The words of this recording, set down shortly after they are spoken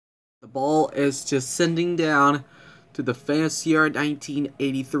The ball is just sending down to the famous year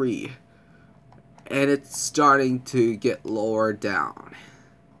 1983. And it's starting to get lower down.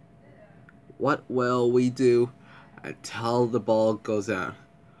 What will we do until the ball goes down?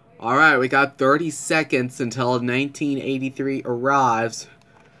 Alright, we got 30 seconds until 1983 arrives.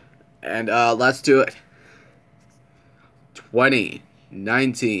 And let's do it. 20,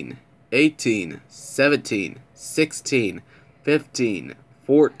 19, 18, 17, 16, 15,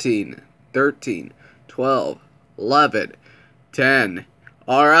 14, 13, 12, 11, 10.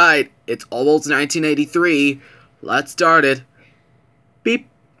 Alright, it's almost 1983. Let's start it. Beep,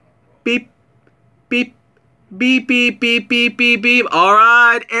 beep, beep, beep, beep, beep, beep, beep, beep.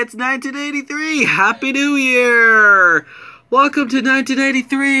 Alright, it's 1983. Happy New Year! Welcome to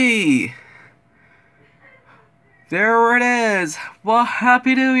 1983. There it is. Well,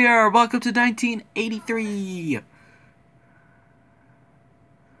 Happy New Year. Welcome to 1983.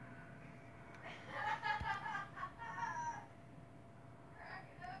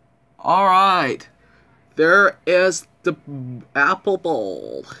 Alright. There is the Apple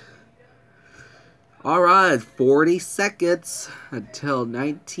Bowl. Alright, 40 seconds until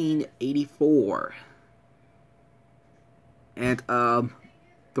 1984. And, the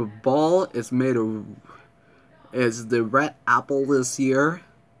ball is made of... is the red apple this year.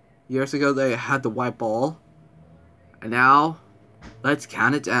 Years ago they had the white ball. And now, let's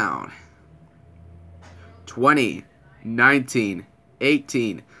count it down. 20, 19,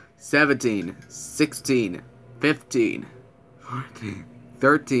 18, 17, 16, 15, 14,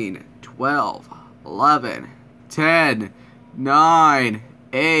 13, 12, 11, 10, 9,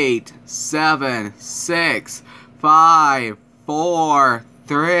 8, 7, 6, 5, 4,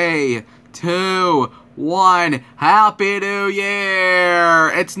 3, 2, 1. Happy New Year!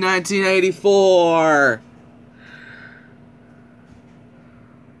 It's 1984!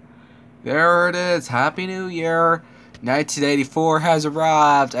 There it is. Happy New Year! 1984 has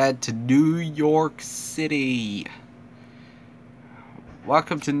arrived at New York City.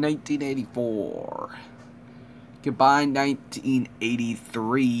 Welcome to 1984. Goodbye,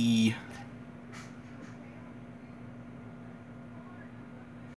 1983.